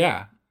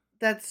 Yeah.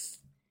 That's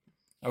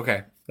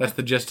okay. That's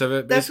the gist of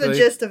it. That's basically?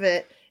 the gist of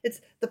it. It's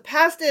the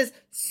past is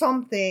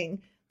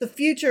something, the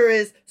future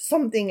is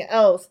something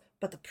else,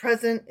 but the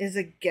present is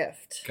a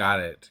gift.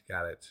 Got it.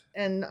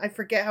 And I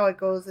forget how it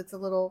goes. It's a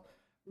little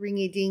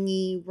ringy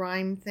dingy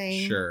rhyme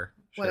thing. Sure.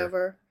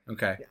 Whatever.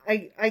 Okay.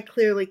 I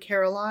clearly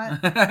care a lot.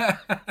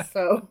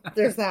 So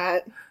there's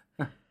that.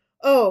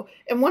 Oh,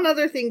 and one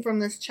other thing from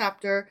this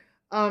chapter.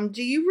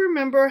 Do you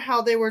remember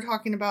how they were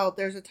talking about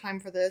there's a time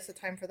for this, a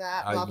time for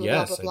that, blah, blah,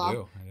 yes, blah, blah,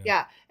 blah. I do.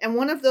 Yeah. And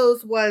one of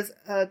those was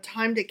a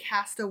time to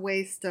cast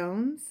away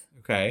stones.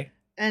 Okay.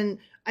 And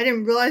I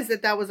didn't realize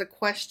that was a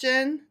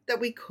question that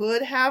we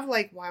could have.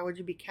 Like, why would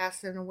you be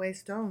casting away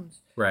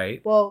stones?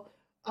 Right. Well,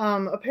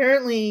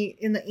 apparently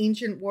in the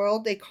ancient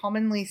world, they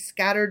commonly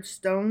scattered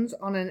stones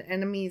on an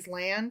enemy's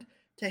land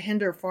to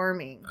hinder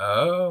farming.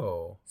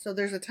 Oh. So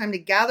there's a time to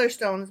gather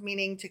stones,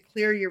 meaning to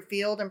clear your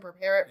field and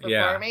prepare it for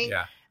farming.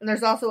 Yeah. And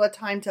there's also a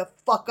time to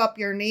fuck up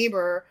your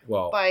neighbor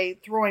by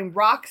throwing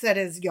rocks at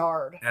his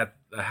yard. At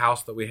the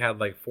house that we had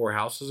like 4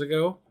 houses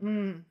ago,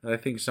 I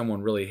think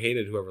someone really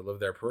hated whoever lived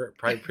there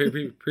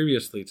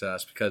previously to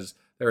us because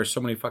there were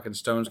so many fucking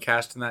stones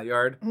cast in that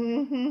yard.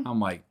 Mm-hmm. I'm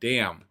like,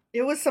 damn.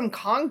 It was some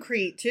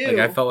concrete, too. Like,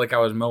 I felt like I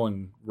was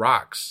mowing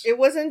rocks. It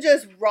wasn't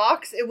just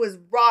rocks. It was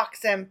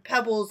rocks and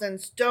pebbles and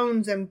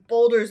stones and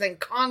boulders and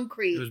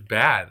concrete. It was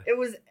bad. It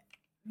was...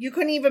 You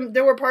couldn't even...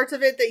 There were parts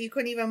of it that you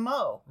couldn't even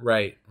mow.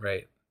 Right.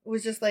 It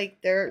was just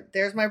like,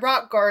 there's my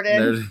rock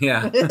garden.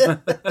 Yeah.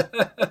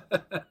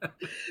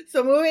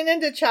 So moving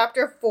into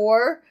chapter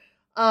 4,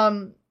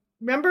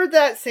 remember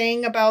that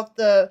saying about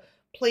the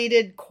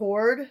plaited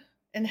cord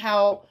and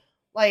how,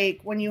 like,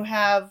 when you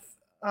have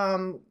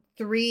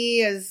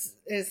 3 is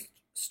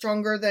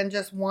stronger than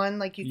just 1,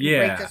 like you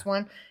can break just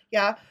 1.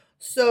 Yeah.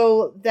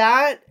 So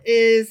that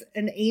is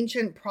an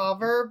ancient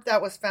proverb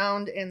that was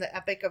found in the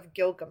Epic of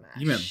Gilgamesh.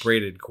 You meant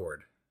braided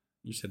cord.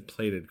 You said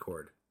plaited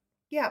cord.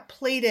 Yeah,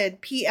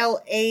 plaited, Plait,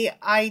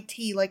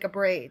 like a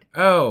braid.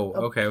 Oh,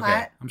 A okay.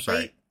 I'm sorry.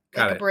 Plait,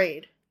 Got like it. a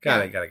braid.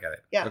 Got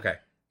it. Yeah. Okay.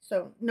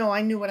 So, no,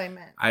 I knew what I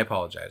meant. I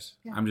apologize.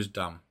 Yeah. I'm just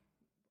dumb.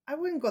 I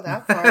wouldn't go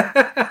that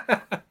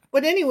far.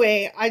 But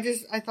anyway, I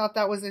thought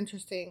that was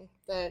interesting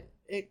that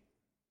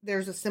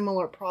there's a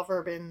similar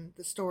proverb in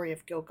the story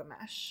of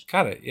Gilgamesh.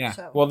 Got it, yeah.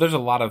 So, well, there's a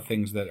lot of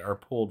things that are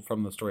pulled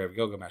from the story of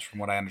Gilgamesh, from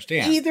what I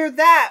understand. Either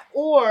that,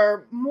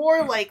 or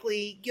more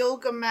likely,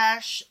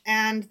 Gilgamesh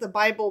and the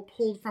Bible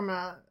pulled from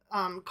a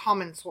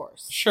common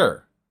source.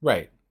 Sure,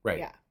 right.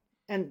 Yeah,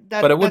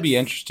 but it would be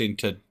interesting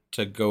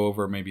to go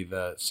over maybe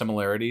the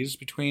similarities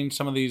between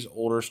some of these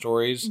older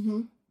stories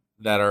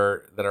that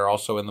are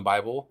also in the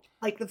Bible.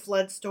 Like the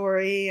flood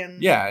story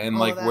and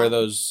like where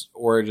those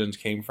origins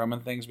came from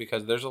and things,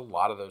 because there's a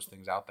lot of those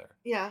things out there.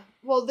 Yeah.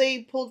 Well,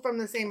 they pulled from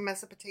the same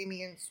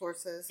Mesopotamian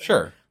sources.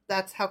 Sure.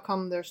 That's how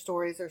come their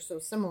stories are so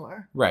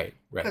similar. Right.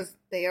 Because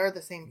they are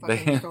the same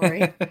fucking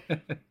story.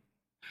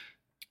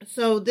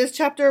 So this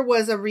chapter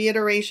was a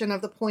reiteration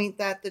of the point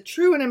that the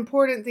true and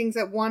important things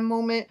at one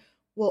moment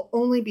will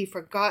only be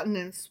forgotten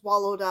and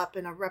swallowed up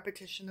in a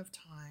repetition of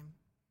time.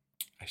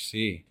 I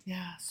see.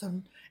 Yeah.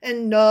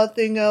 And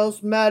nothing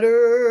else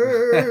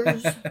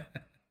matters.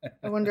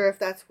 I wonder if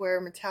that's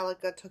where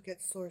Metallica took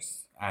its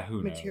source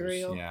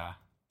material. Knows? Yeah.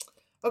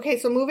 Okay,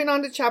 so moving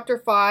on to chapter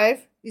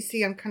 5. You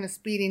see, I'm kind of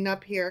speeding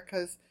up here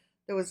because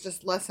there was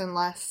just less and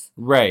less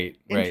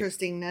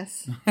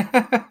interestingness.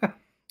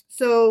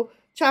 So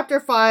chapter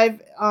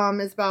 5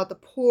 is about the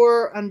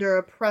poor under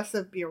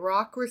oppressive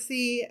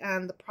bureaucracy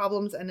and the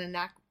problems and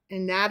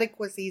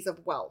inadequacies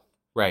of wealth.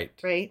 Right.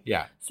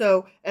 Yeah.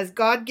 So as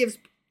God gives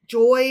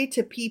joy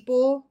to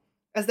people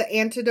as the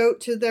antidote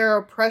to their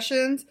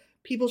oppressions,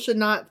 people should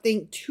not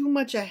think too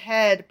much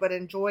ahead, but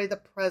enjoy the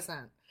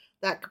present.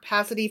 That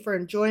capacity for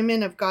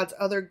enjoyment of God's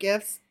other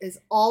gifts is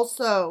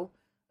also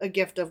a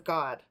gift of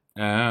God.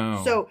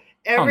 Oh. So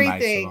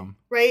everything, nice of 'em.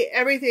 right?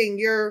 Everything,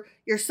 your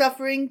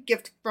suffering,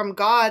 gift from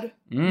God.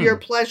 Your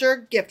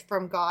pleasure, gift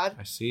from God.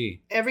 I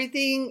see.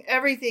 Everything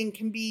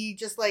can be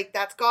just like,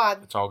 that's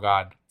God. It's all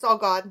God. It's all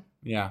God.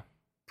 Yeah.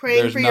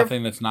 Praying There's for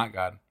nothing that's not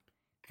God.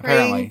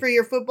 Praying for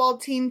your football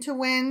team to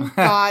win,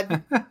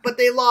 God. But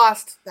they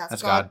lost.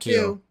 That's God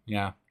too.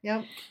 Yeah.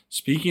 Yep.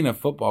 Speaking of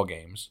football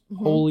games,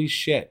 holy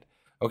shit.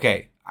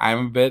 Okay,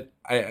 I'm a bit.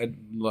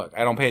 Look,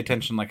 I don't pay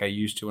attention like I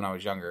used to when I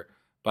was younger,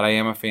 but I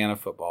am a fan of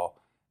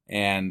football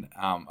and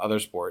other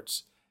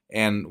sports.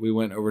 And we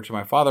went over to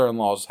my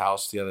father-in-law's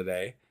house the other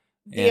day.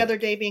 The other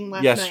day being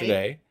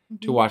yesterday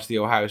to watch the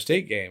Ohio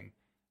State game,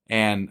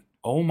 and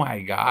oh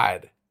my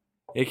God,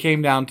 it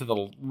came down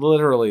to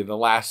literally the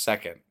last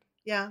second.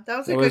 Yeah, that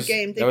was a good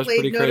game. They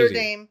played Notre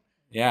Dame.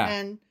 Yeah.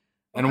 And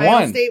Ohio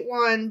Ohio State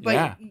won,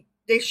 but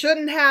they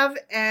shouldn't have.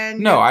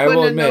 And no, I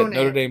will admit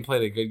Notre Dame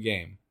played a good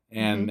game,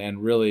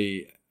 and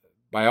really,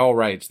 by all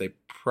rights, they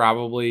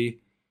probably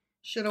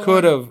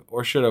could have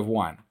or should have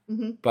won.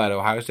 But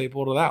Ohio State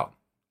pulled it out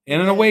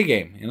in an away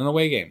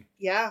game.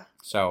 Yeah.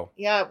 So.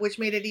 Yeah, which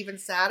made it even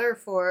sadder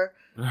for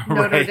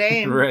Notre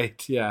Dame.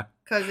 Right. Yeah.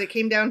 Because it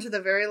came down to the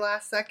very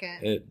last second.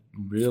 It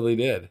really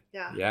did.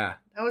 Yeah. Yeah.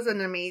 That was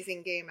an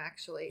amazing game,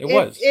 actually. It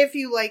was. If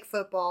you like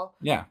football.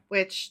 Yeah.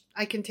 Which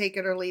I can take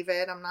it or leave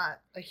it. I'm not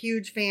a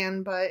huge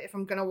fan, but if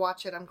I'm going to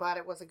watch it, I'm glad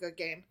it was a good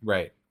game.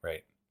 Right.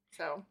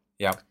 So.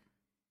 Yeah.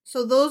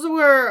 So those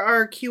were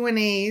our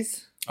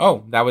Q&As.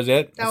 Oh, that was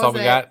it? That's all we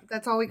got?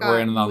 That's all we got. We're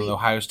in on the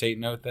Ohio State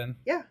note then?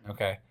 Yeah.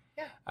 Okay.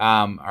 Yeah.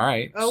 All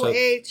right.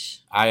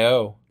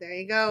 O-H-I-O. There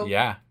you go.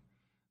 Yeah.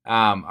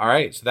 All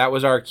right. So that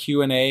was our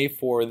Q&A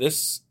for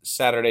this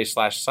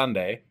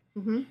Saturday/Sunday.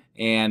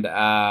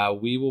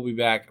 And we will be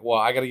back. Well,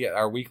 I got to get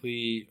our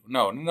weekly.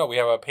 No. We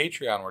have a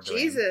Patreon we're doing.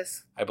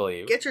 Jesus. I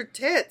believe. Get your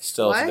tits.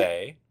 Still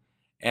today.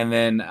 And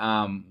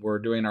then we're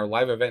doing our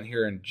live event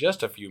here in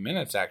just a few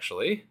minutes,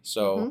 actually.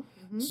 So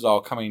this is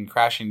all coming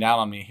crashing down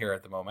on me here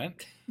at the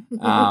moment.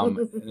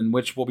 In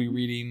which we'll be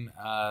reading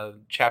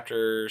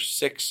chapter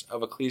 6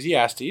 of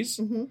Ecclesiastes.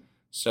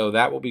 So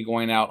that will be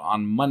going out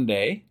on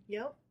Monday.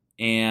 Yep.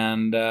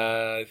 And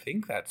I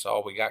think that's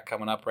all we got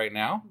coming up right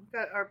now.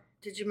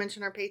 Did you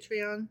mention our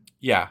Patreon?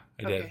 Yeah,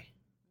 I did.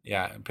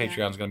 Yeah,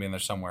 Patreon's going to be in there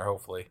somewhere,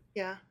 hopefully.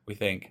 Yeah. We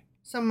think.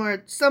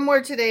 Somewhere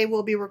today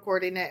we'll be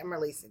recording it and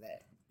releasing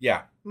it.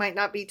 Yeah. Might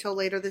not be till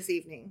later this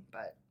evening,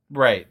 but.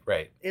 Right.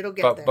 It'll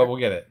get there. But we'll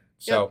get it.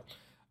 So,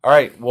 all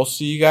right, we'll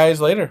see you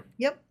guys later.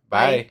 Yep.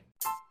 Bye.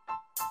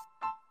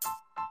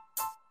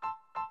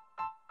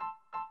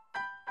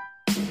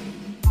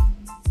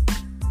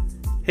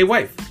 Hey,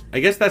 wife, I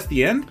guess that's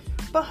the end?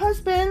 But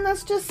husband,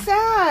 that's just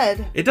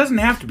sad. It doesn't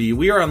have to be.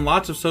 We are on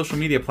lots of social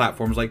media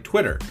platforms like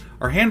Twitter.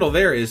 Our handle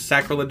there is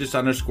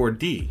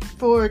sacrilegious_D.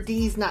 For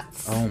D's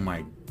nuts. Oh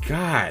my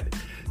God.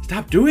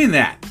 Stop doing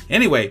that.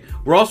 Anyway,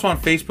 we're also on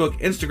Facebook,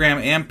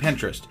 Instagram, and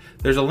Pinterest.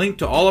 There's a link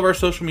to all of our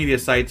social media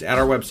sites at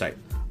our website.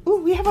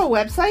 Ooh, we have a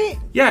website?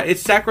 Yeah,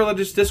 it's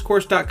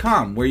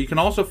sacrilegiousdiscourse.com, where you can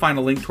also find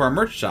a link to our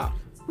merch shop.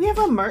 We have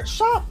a merch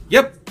shop?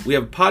 Yep, we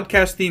have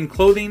podcast-themed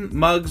clothing,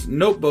 mugs,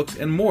 notebooks,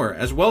 and more,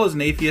 as well as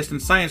an atheist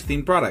and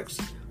science-themed products.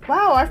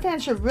 Wow, our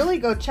fans should really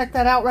go check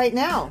that out right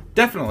now.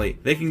 Definitely.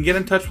 They can get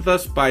in touch with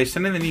us by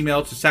sending an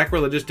email to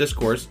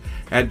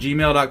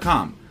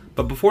sacrilegiousdiscourse@gmail.com.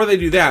 But before they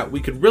do that,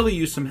 we could really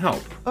use some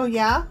help. Oh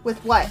yeah?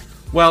 With what?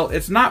 Well,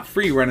 it's not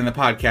free running the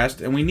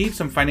podcast, and we need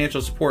some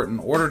financial support in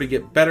order to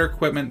get better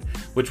equipment,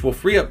 which will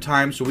free up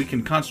time so we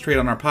can concentrate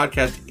on our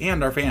podcast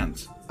and our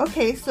fans.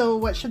 Okay, so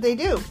what should they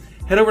do?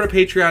 Head over to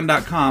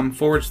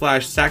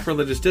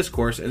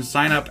patreon.com/sacrilegiousdiscourse and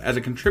sign up as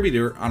a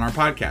contributor on our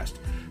podcast.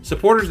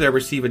 Supporters there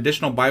receive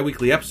additional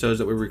bi-weekly episodes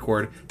that we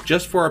record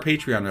just for our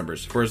Patreon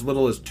members for as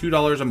little as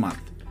 $2 a month.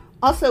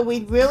 Also,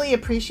 we'd really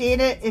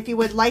appreciate it if you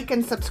would like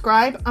and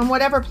subscribe on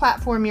whatever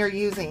platform you're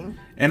using.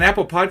 And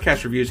Apple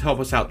Podcast reviews help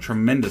us out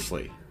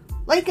tremendously.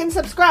 Like and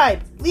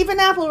subscribe. Leave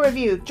an Apple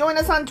review. Join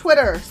us on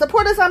Twitter.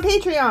 Support us on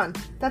Patreon.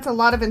 That's a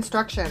lot of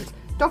instructions.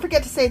 Don't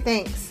forget to say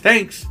thanks.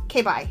 Thanks.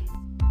 Okay, bye.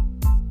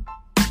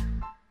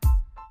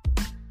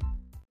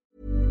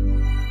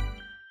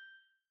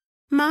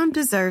 Mom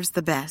deserves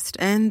the best,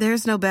 and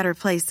there's no better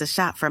place to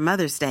shop for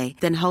Mother's Day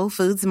than Whole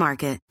Foods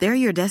Market. They're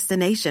your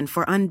destination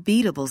for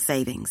unbeatable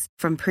savings,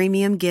 from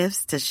premium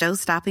gifts to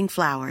show-stopping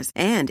flowers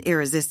and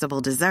irresistible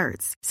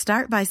desserts.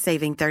 Start by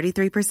saving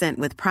 33%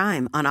 with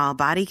Prime on all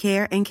body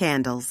care and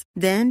candles.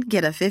 Then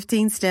get a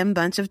 15-stem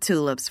bunch of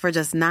tulips for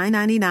just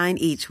 $9.99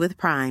 each with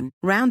Prime.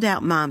 Round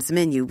out Mom's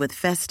menu with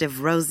festive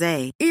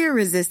rosé,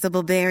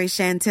 irresistible berry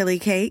chantilly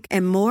cake,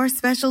 and more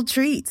special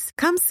treats.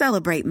 Come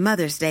celebrate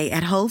Mother's Day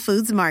at Whole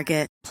Foods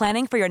Market.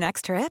 Planning for your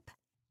next trip?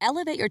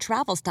 Elevate your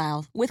travel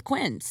style with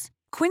Quince.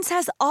 Quince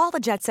has all the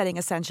jet-setting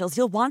essentials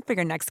you'll want for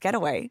your next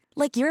getaway,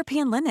 like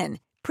European linen,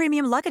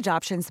 premium luggage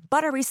options,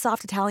 buttery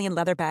soft Italian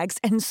leather bags,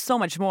 and so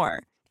much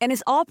more. And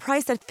is all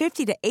priced at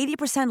 50 to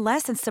 80%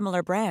 less than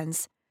similar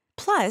brands.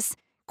 Plus,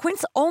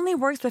 Quince only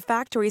works with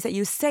factories that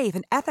use safe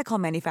and ethical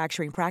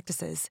manufacturing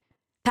practices.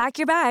 Pack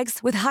your bags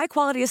with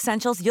high-quality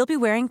essentials you'll be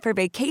wearing for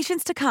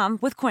vacations to come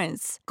with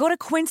Quince. Go to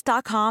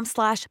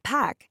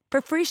quince.com/pack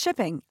for free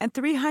shipping and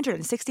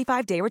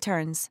 365-day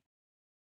returns.